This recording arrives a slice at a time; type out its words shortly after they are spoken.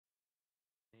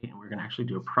and we're going to actually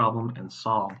do a problem and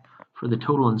solve for the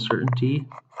total uncertainty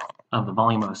of the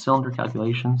volume of a cylinder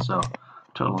calculation. So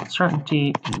total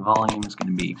uncertainty in volume is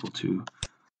going to be equal to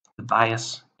the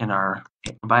bias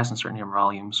uncertainty of our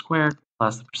volume squared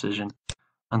plus the precision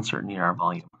uncertainty in our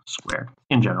volume squared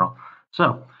in general.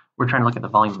 So we're trying to look at the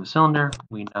volume of a cylinder.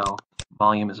 We know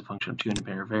volume is a function of two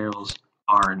independent variables,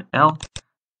 R and L,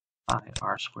 pi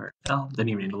r squared L. Didn't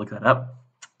even need to look that up.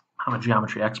 I'm a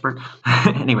geometry expert.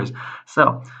 Anyways,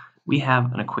 so we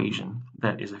have an equation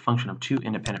that is a function of two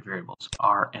independent variables,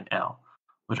 R and L,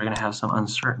 which are going to have some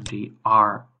uncertainty,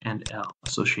 R and L,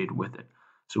 associated with it.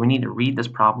 So we need to read this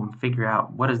problem, figure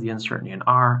out what is the uncertainty in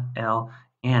R, L,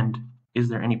 and is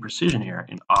there any precision error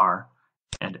in R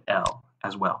and L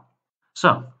as well.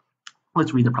 So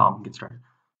let's read the problem and get started.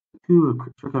 A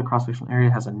circular cross-sectional area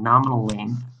has a nominal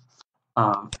length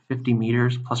of 50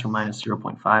 meters plus or minus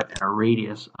 0.5 and a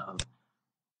radius of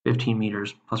 15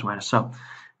 meters plus or minus. So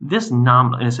this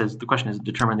nominal, and it says the question is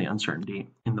determine the uncertainty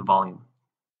in the volume.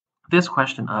 This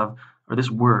question of, or this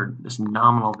word, this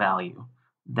nominal value,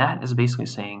 that is basically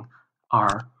saying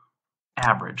our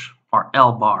average, our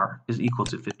L bar is equal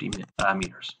to 50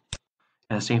 meters.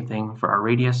 And the same thing for our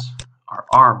radius, our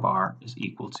R bar is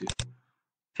equal to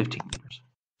 15 meters.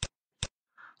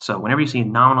 So whenever you see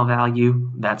nominal value,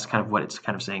 that's kind of what it's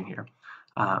kind of saying here.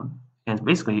 And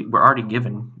basically, we're already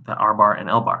given the R bar and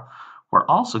L bar. We're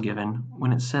also given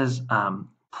when it says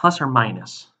plus or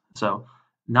minus. So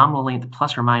nominal length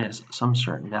plus or minus some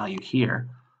certain value here.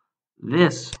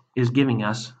 This is giving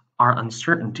us our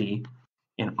uncertainty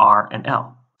in R and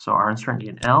L. So our uncertainty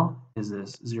in L is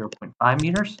this 0.5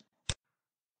 meters.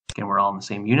 Again, we're all in the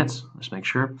same units. Let's make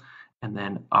sure. And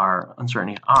then our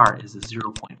uncertainty in R is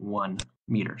 0.1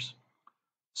 meters.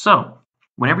 So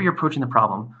whenever you're approaching the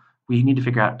problem, we need to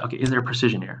figure out, okay, is there a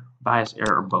precision error, bias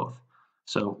error, or both?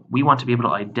 So we want to be able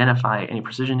to identify any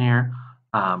precision error,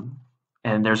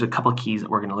 and there's a couple of keys that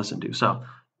we're going to listen to. So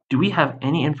do we have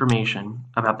any information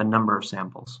about the number of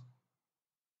samples?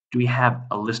 Do we have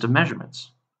a list of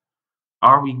measurements?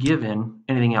 Are we given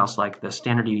anything else like the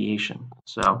standard deviation?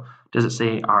 So does it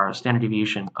say our standard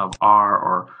deviation of R,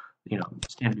 or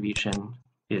standard deviation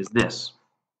is this?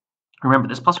 Remember,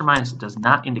 this plus or minus does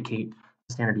not indicate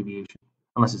the standard deviation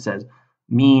unless it says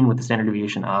mean with the standard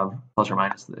deviation of plus or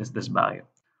minus this value.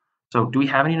 So do we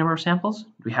have any number of samples?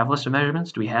 Do we have a list of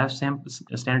measurements? Do we have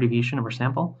a standard deviation of our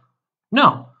sample?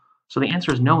 No. So the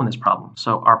answer is no in this problem.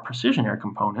 So our precision error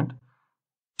component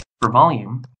for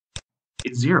volume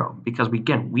is 0 because we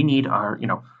need our,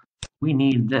 we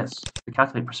need this. To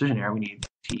calculate precision error, we need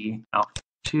T alpha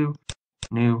 2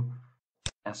 nu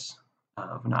S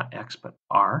of not X but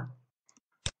R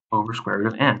over square root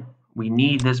of n. We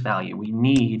need this value. We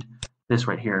need this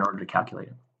right here in order to calculate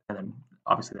it. And then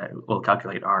obviously that will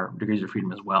calculate our degrees of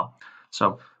freedom as well.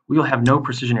 So we will have no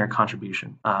precision error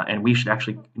contribution. And we should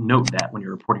actually note that when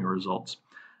you're reporting your results.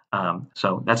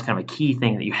 So that's kind of a key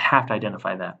thing that you have to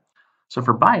identify that. So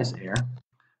for bias error,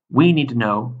 we need to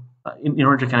know, in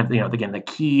order to kind of, again,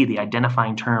 the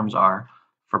identifying terms are,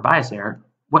 for bias error,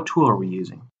 what tool are we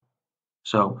using?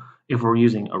 So if we're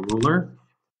using a ruler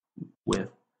with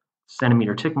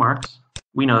centimeter tick marks,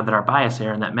 we know that our bias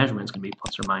error in that measurement is going to be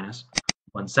plus or minus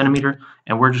 1 centimeter,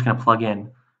 and we're just going to plug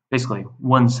in basically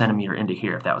 1 centimeter into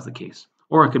here if that was the case.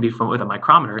 Or it could be with a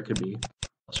micrometer, it could be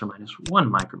plus or minus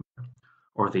 1 micrometer.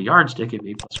 Or with a yardstick, it'd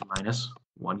be plus or minus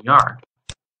 1 yard.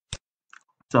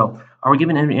 So are we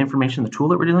given any information, the tool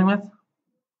that we're dealing with?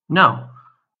 No.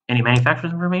 Any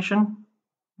manufacturer's information?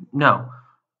 No.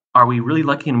 Are we really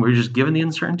lucky and we're just given the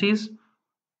uncertainties?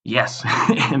 Yes,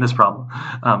 in this problem.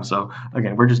 So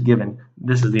again, we're just given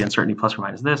this is the uncertainty plus or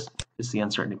minus this. This is the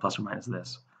uncertainty plus or minus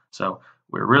this. So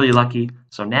we're really lucky.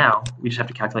 So now we just have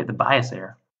to calculate the bias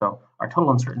error. So our total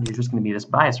uncertainty is just going to be this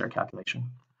bias error calculation.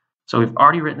 So we've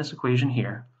already written this equation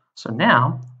here. So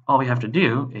now all we have to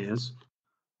do is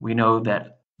we know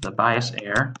that the bias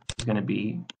error is going to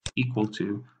be equal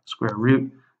to square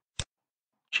root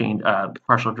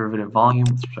partial derivative volume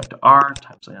with respect to R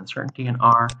times the uncertainty in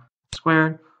R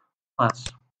squared plus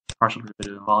partial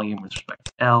derivative volume with respect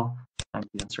to L times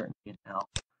the uncertainty in L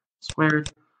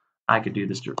squared. I could do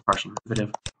this partial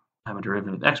derivative. I'm a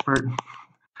derivative expert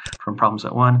from problem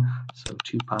set 1. So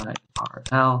 2 pi r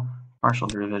L partial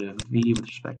derivative of V with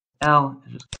respect to L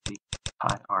is just going to be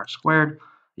pi r squared.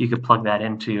 You could plug that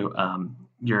into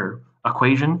your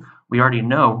equation. We already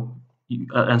know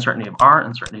uncertainty of R,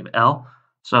 uncertainty of L.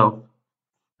 So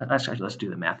let's do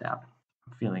the math app.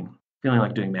 I'm feeling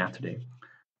like doing math today.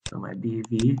 So my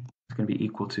BV is going to be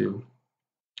equal to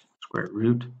square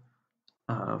root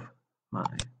of my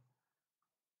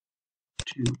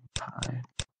 2 pi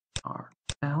r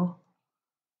L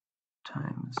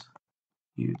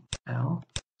UL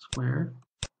squared,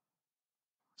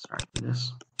 sorry for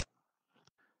this,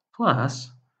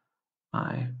 plus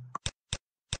my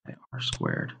R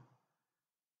squared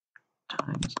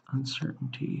times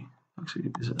uncertainty.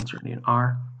 Actually, is it uncertainty in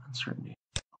R? Uncertainty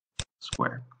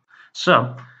squared.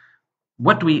 So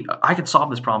I could solve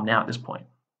this problem now at this point.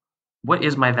 What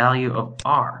is my value of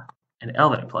R and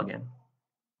L that I plug in?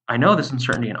 I know this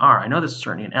uncertainty in R. I know this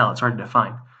uncertainty in L. It's hard to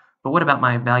define. But what about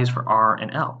my values for R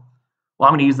and L? Well,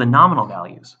 I'm going to use the nominal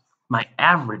values, my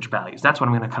average values. That's what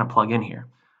I'm going to kind of plug in here.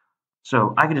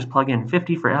 So I can just plug in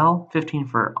 50 for L, 15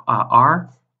 for R,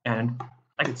 and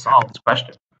I can solve this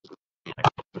question.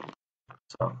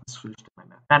 So let's switch to my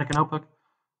Mathematica notebook.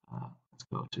 Let's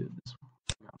go to this one.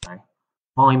 My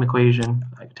volume equation.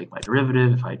 I can take my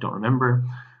derivative if I don't remember,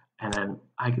 and then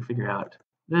I can figure out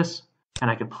this,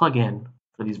 and I can plug in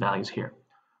for these values here.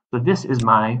 So this is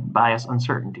my bias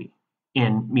uncertainty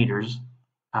in meters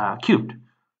cubed.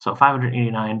 So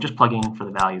 589, just plugging for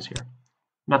the values here.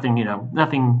 Nothing,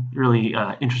 nothing really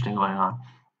interesting going on.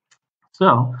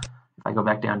 So if I go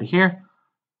back down to here,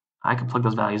 I can plug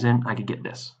those values in. I could get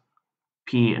this.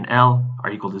 P and L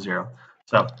are equal to 0.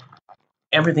 So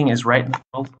everything is right in the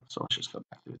middle. So let's just go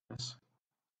back to this.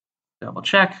 Double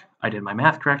check. I did my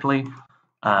math correctly.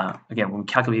 Again, when we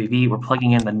calculate V, we're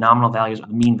plugging in the nominal values or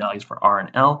the mean values for R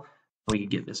and L. And we can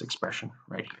get this expression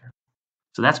right here.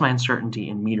 So that's my uncertainty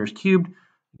in meters cubed.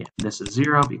 Again, this is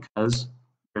 0 because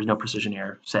there's no precision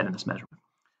error set in this measurement.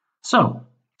 So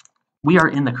we are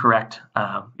in the correct,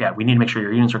 we need to make sure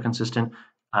your units are consistent.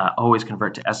 Always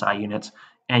convert to SI units.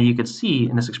 And you can see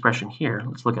in this expression here,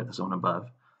 let's look at this one above.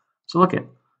 So look at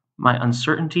my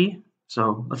uncertainty.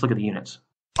 So let's look at the units.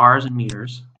 R is in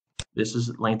meters. This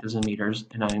is length is in meters.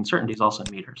 And my uncertainty is also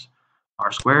in meters.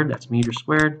 R squared, that's meters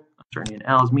squared. Uncertainty in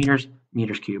L is meters,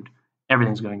 meters cubed.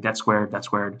 Everything's going that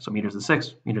squared. So meters is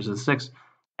 6, meters is 6,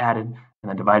 added, and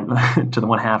then divided to the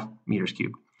 1/2 meters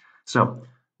cubed. So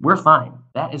we're fine.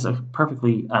 That is a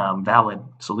perfectly valid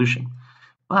solution.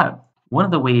 But one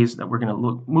of the ways that we're going to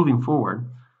look moving forward,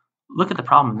 look at the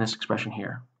problem in this expression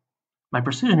here. My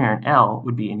precision error in L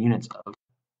would be in units of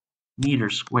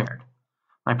meters squared.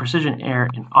 My precision error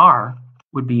in R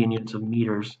would be in units of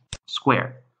meters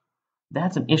squared.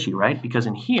 That's an issue, right? Because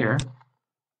in here,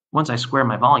 once I square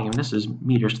my volume, this is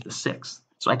meters to the 6th.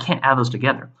 So I can't add those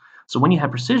together. So when you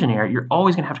have precision error, you're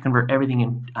always going to have to convert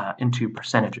everything into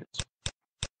percentages.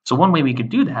 So one way we could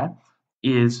do that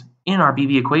is in our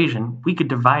BV equation, we could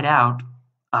divide out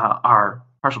our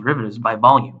partial derivatives by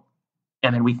volume.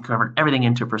 And then we can convert everything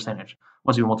into a percentage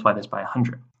once we multiply this by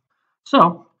 100.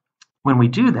 So when we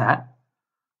do that,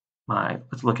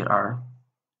 let's look at our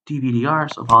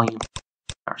dV/dr. So volume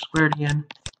r squared again,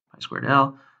 pi squared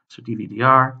L. So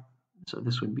dV/dr. So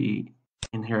this would be,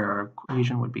 in here our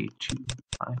equation would be 2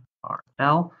 pi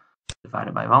RL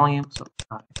divided by volume. So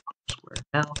pi r squared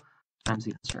L times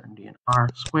the uncertainty in R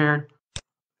squared.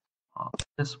 All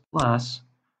this plus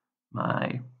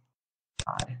my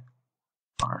pi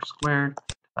r squared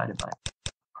divided by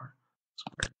r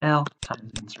squared L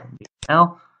times the uncertainty in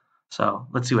L. So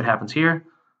let's see what happens here.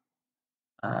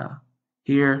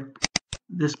 Here,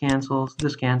 this cancels,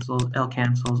 L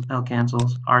cancels, L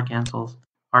cancels, R cancels,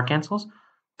 R cancels.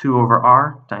 2 over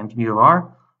R times mu of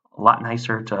R, a lot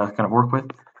nicer to kind of work with.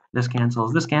 This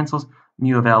cancels,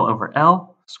 mu of L over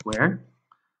L squared.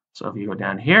 So if you go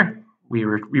down here, we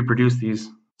reproduce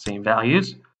these same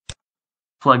values,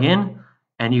 plug in,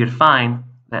 and you could find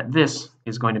that this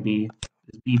is going to be,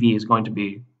 BV is going to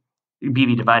be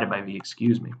BV divided by V,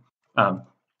 excuse me.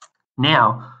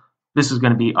 Now, this is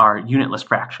going to be our unitless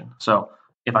fraction. So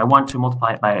if I want to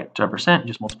multiply it to a percent,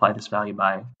 just multiply this value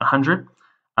by 100.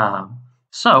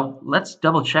 So let's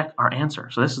double check our answer.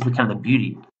 So this is the kind of the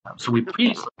beauty. So we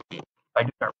previously, if I do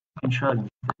our function,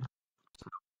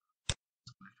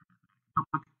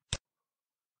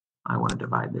 I want to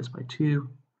divide this by 2.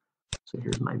 So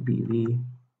here's my BV.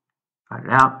 Write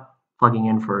it out, plugging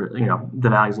in for the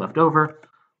values left over.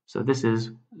 So this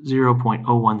is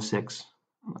 0.016.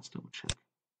 Let's double check.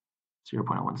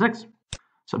 0.016.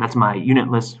 So that's my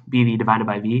unitless BV divided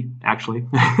by V, actually.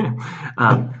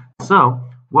 So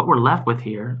what we're left with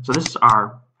here, so this is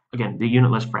our, again, the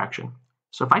unitless fraction.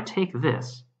 So if I take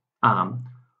this,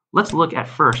 let's look at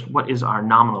first what is our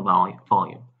nominal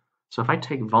volume. So if I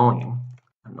take volume,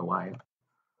 I don't know why,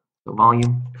 so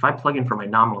volume, if I plug in for my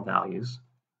nominal values,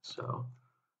 so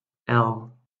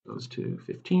L goes to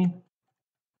 15,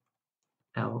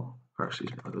 L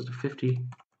goes to 50,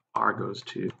 R goes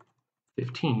to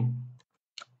 15.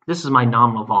 This is my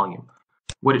nominal volume,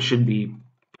 what it should be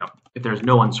if there's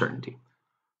no uncertainty.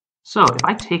 So if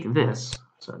I take this,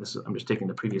 so this is, I'm just taking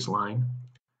the previous line,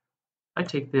 I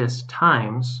take this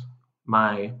times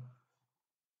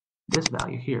this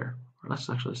value here, or let's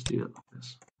do it like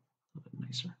this, a little bit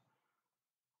nicer.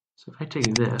 So if I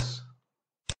take this,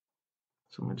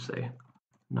 so I'm going to say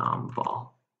nom_vol.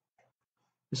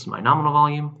 This is my nominal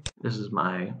volume. This is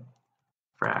my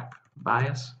frac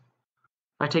bias.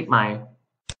 If I take my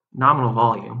nominal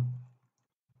volume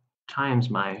times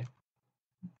my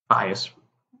bias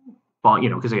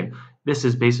volume, because again, this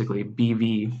is basically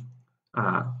BV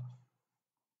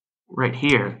right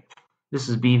here. This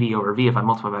is BV over V. If I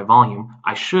multiply by volume,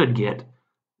 I should get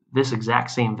this exact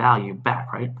same value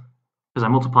back, right? Because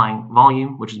I'm multiplying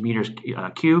volume, which is meters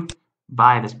cubed,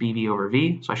 by this BV over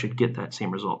V, so I should get that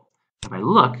same result. If I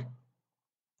look,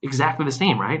 exactly the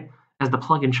same, right, as the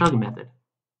plug and chug method.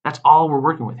 That's all we're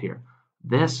working with here.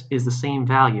 This is the same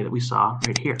value that we saw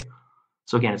right here.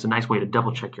 So again, it's a nice way to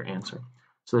double check your answer.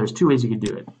 So there's two ways you can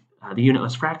do it. The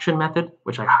unitless fraction method,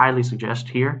 which I highly suggest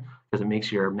here because it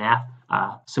makes your math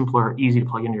simpler, easy to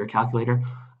plug into your calculator.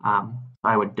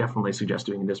 I would definitely suggest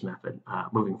doing this method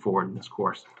moving forward in this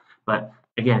course. But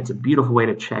again, it's a beautiful way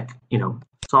to check,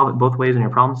 solve it both ways in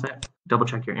your problem set, double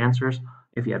check your answers.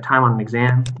 If you have time on an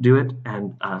exam, do it,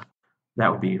 and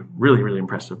that would be really, really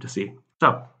impressive to see.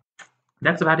 So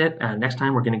that's about it. Next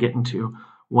time we're going to get into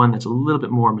one that's a little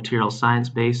bit more material science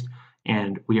based,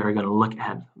 and we are going to look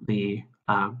at the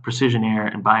precision error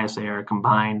and bias error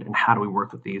combined and how do we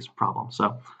work with these problems.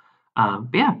 So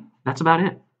but yeah, that's about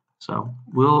it. So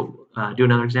we'll do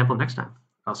another example next time.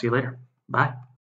 I'll see you later. Bye.